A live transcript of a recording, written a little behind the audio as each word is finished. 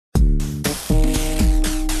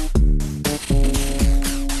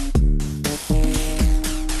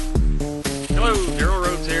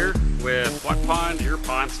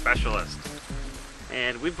Pond Specialist.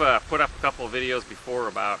 And we've put up a couple of videos before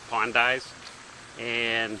about pond dyes,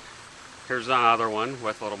 and here's another one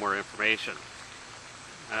with a little more information.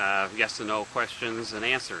 Yes and no questions and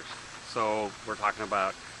answers. So we're talking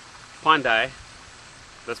about pond dye.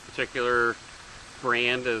 This particular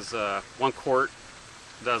brand is 1 quart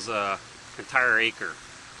does an entire acre.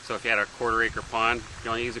 So if you had a 1/4 acre pond, you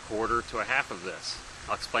only use 1/4 to 1/2 of this.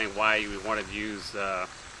 I'll explain why you want to use,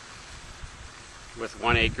 with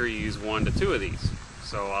 1 acre you use 1 to 2 of these.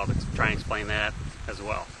 So I'll try and explain that as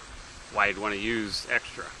well, why you'd want to use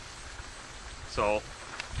extra. So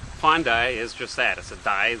pond dye is just that. It's a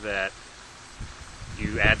dye that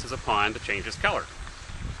you add to the pond to change its color.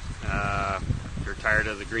 If you're tired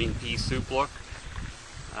of the green pea soup look,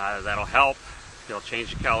 that'll help. It'll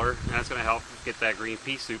change the color, and that's going to help get that green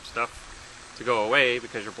pea soup stuff to go away,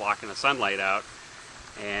 because you're blocking the sunlight out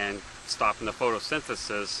and stopping the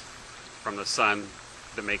photosynthesis from the sun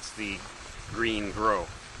that makes the green grow.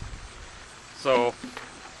 So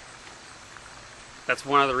that's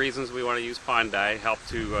one of the reasons we want to use pond dye, help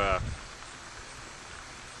to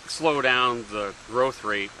slow down the growth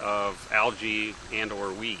rate of algae and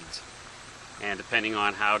or weeds. And depending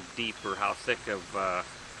on how deep or how thick of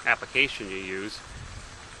application you use,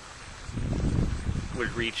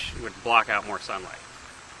 would block out more sunlight.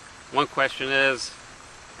 One question is,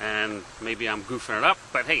 and maybe I'm goofing it up,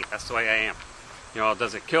 but hey, that's the way I am.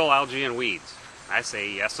 Does it kill algae and weeds? I say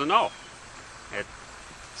yes and no.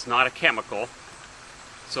 It's not a chemical,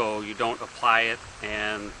 so you don't apply it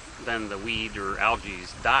and then the weed or algae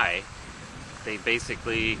die. They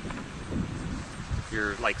basically,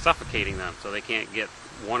 you're like suffocating them, so they can't get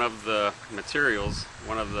one of the materials,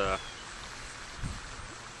 one of the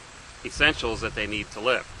essentials that they need to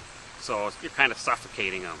live. So you're kind of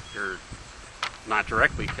suffocating them. You're not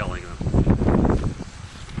directly killing them.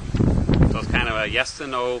 So it's kind of a yes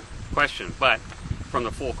and no question. But from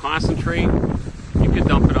the full concentrate, you could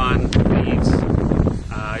dump it on weeds,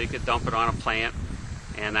 you could dump it on a plant,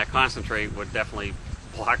 and that concentrate would definitely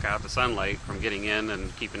block out the sunlight from getting in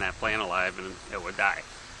and keeping that plant alive, and it would die.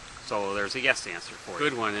 So there's a yes answer for you.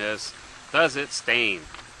 Good one is, does it stain?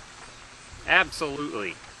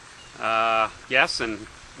 Absolutely. Yes and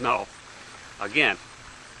no. Again,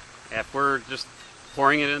 if we're just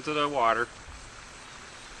pouring it into the water,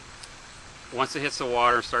 once it hits the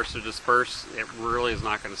water and starts to disperse, it really is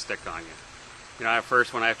not going to stick on you. At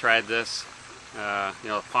first when I tried this,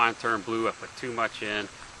 the pond turned blue. I put too much in,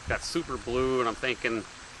 got super blue, and I'm thinking,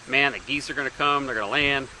 man, the geese are going to come, they're going to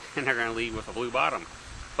land, and they're going to leave with a blue bottom.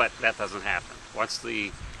 But that doesn't happen. Once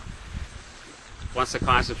the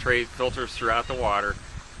concentrate filters throughout the water,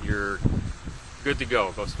 you're good to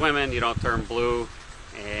go. Go swimming, you don't turn blue,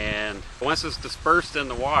 and once it's dispersed in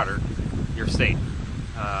the water, you're safe.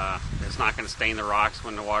 It's not going to stain the rocks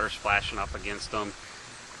when the water's splashing up against them.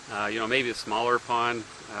 Maybe a smaller pond,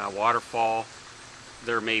 waterfall,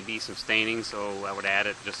 there may be some staining, so I would add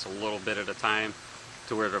it just a little bit at a time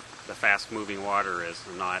to where the fast-moving water is,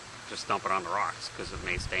 and not just dump it on the rocks, because it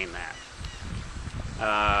may stain that.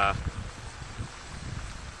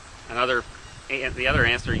 The other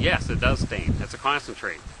answer, yes, it does stain. It's a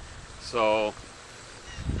concentrate. So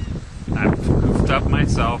I've goofed up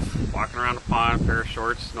myself, walking around the pond, pair of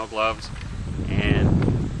shorts, no gloves,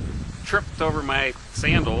 and tripped over my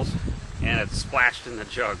sandals, and it splashed in the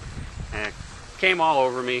jug, and it came all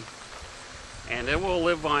over me. And it will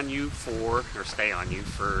live on you stay on you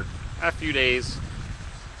for a few days,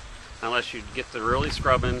 unless you get to really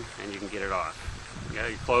scrubbing and you can get it off. Your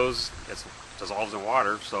clothes, it dissolves in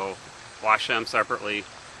water, so wash them separately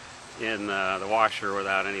in the washer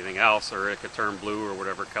without anything else, or it could turn blue or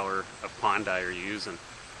whatever color of pond dye you're using.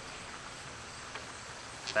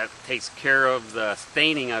 That takes care of the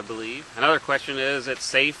staining, I believe. Another question is, it's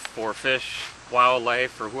safe for fish,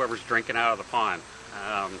 wildlife, or whoever's drinking out of the pond.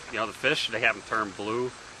 The fish, they haven't turned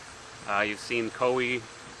blue. You've seen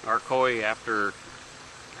our koi after,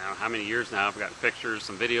 I don't know how many years now. I've gotten pictures,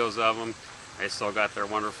 some videos of them. They still got their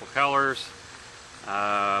wonderful colors.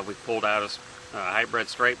 We pulled out a hybrid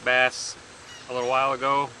striped bass a little while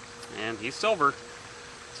ago, and he's silver.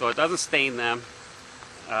 So it doesn't stain them.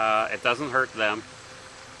 It doesn't hurt them.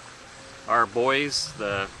 Our boys,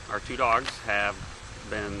 our 2 dogs, have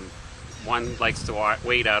been, one likes to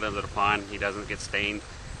wade out into the pond. He doesn't get stained.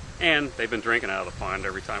 And they've been drinking out of the pond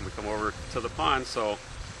every time we come over to the pond, so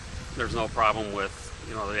there's no problem with,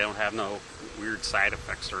 they don't have no weird side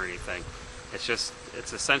effects or anything. It's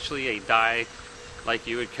essentially a dye like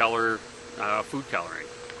you would color food coloring,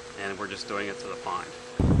 and we're just doing it to the pond.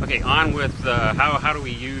 Okay, on with how do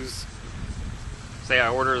we use, say I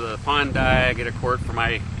order the pond dye, I get a quart for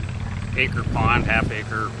my acre pond, half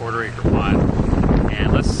acre, quarter acre pond.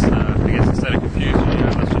 And let's, I guess instead of confusing you,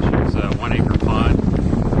 let's just use a 1 acre pond.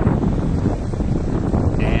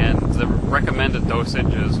 And the recommended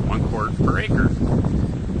dosage is 1 quart per acre.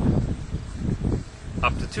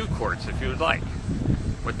 Up to 2 quarts if you would like.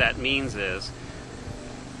 What that means is,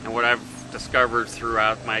 and what I've discovered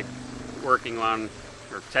throughout my working on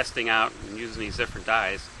or testing out and using these different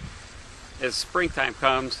dyes, as springtime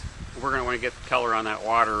comes, we're going to want to get the color on that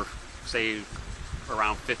water, say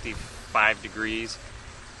around 55 degrees,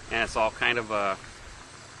 and it's all kind of a,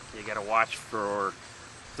 you got to watch for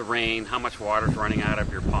the rain, how much water is running out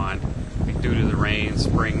of your pond. Due to the rain,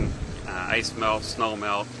 spring, ice melt, snow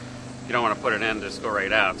melt, you don't want to put it in, just go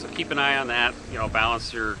right out. So keep an eye on that, you know,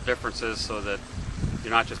 balance your differences so that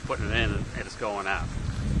you're not just putting it in and it's going out.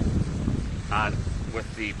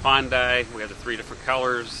 With the pond dye, we have the 3 different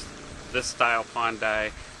colors. This style pond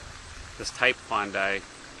dye, this type pond dye,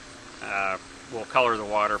 will color the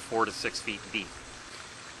water 4 to 6 feet deep.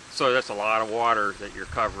 So that's a lot of water that you're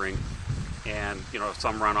covering, and you know, if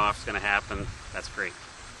some runoff is going to happen, that's great.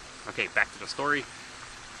 Okay, back to the story,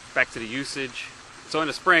 back to the usage. So in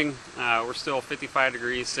the spring, we're still 55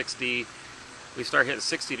 degrees, 60. We start hitting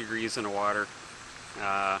 60 degrees in the water.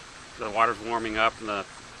 The water's warming up, and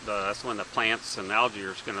that's when the plants and algae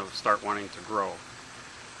are going to start wanting to grow.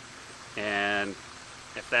 And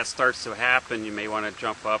if that starts to happen, you may want to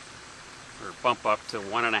jump up or bump up to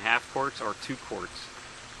 1.5 quarts or 2 quarts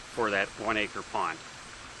for that 1 acre pond.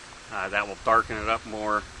 That will darken it up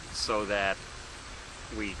more so that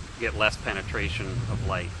we get less penetration of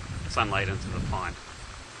sunlight into the pond.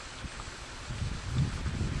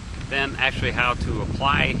 Then actually how to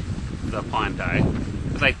apply the pond dye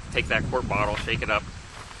is I take that quart bottle, shake it up.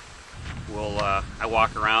 I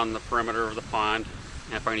walk around the perimeter of the pond,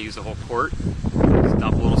 and if I'm going to use the whole quart, just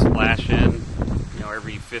dump a little splash in, you know,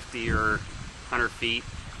 every 50 or 100 feet,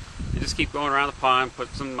 and just keep going around the pond. Put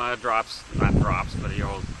some drops, not drops, but you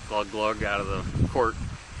know, glug out of the quart,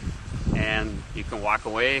 and you can walk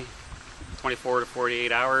away. 24 to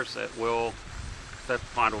 48 hours, that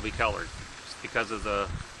pond will be colored, just because of the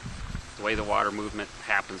way the water movement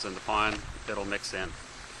happens in the pond. It'll mix in.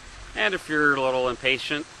 And if you're a little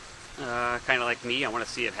impatient, kind of like me, I want to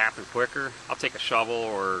see it happen quicker, I'll take a shovel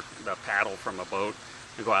or the paddle from a boat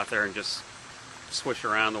and go out there and just swish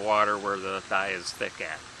around the water where the dye is thick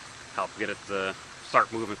at. Help get it to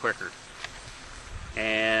start moving quicker.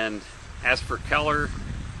 And as for color,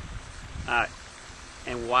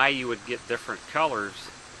 and why you would get different colors,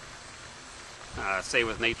 say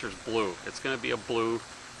with Nature's Blue, it's going to be a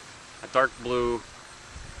dark blue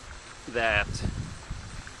that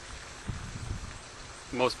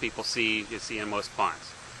most people you see in most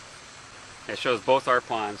ponds. It shows both our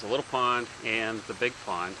ponds, the little pond and the big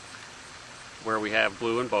pond, where we have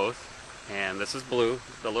blue in both. And this is blue,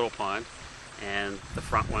 the little pond, and the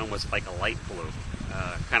front one was like a light blue,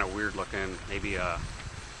 kind of weird looking, maybe a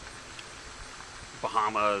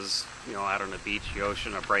Bahamas, you know, out on the beach, the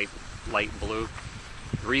ocean, a bright light blue.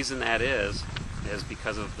 The reason that is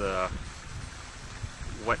because of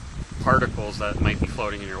what particles that might be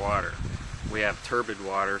floating in your water. We have turbid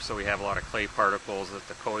water, so we have a lot of clay particles that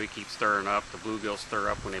the koi keep stirring up, the bluegills stir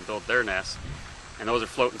up when they build their nests, and those are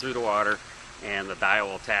floating through the water, and the dye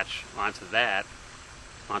will attach onto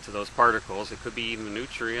those particles. It could be even the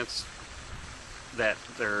nutrients that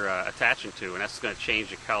they're attaching to, and that's going to change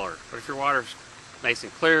the color. But if your water's nice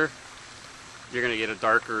and clear, you're going to get a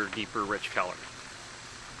darker, deeper, rich color.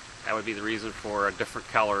 That would be the reason for a different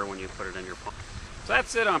color when you put it in your pond. So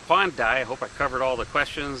that's it on pond dye. I hope I covered all the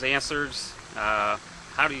questions, answers,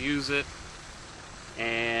 how to use it,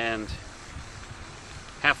 and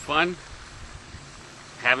have fun.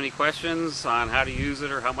 Have any questions on how to use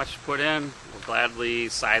it or how much to put in, we'll gladly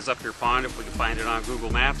size up your pond if we can find it on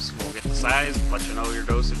Google Maps. We'll get the size, let you know your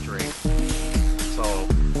dosage rate. So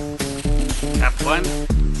have fun.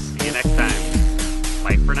 See you next time.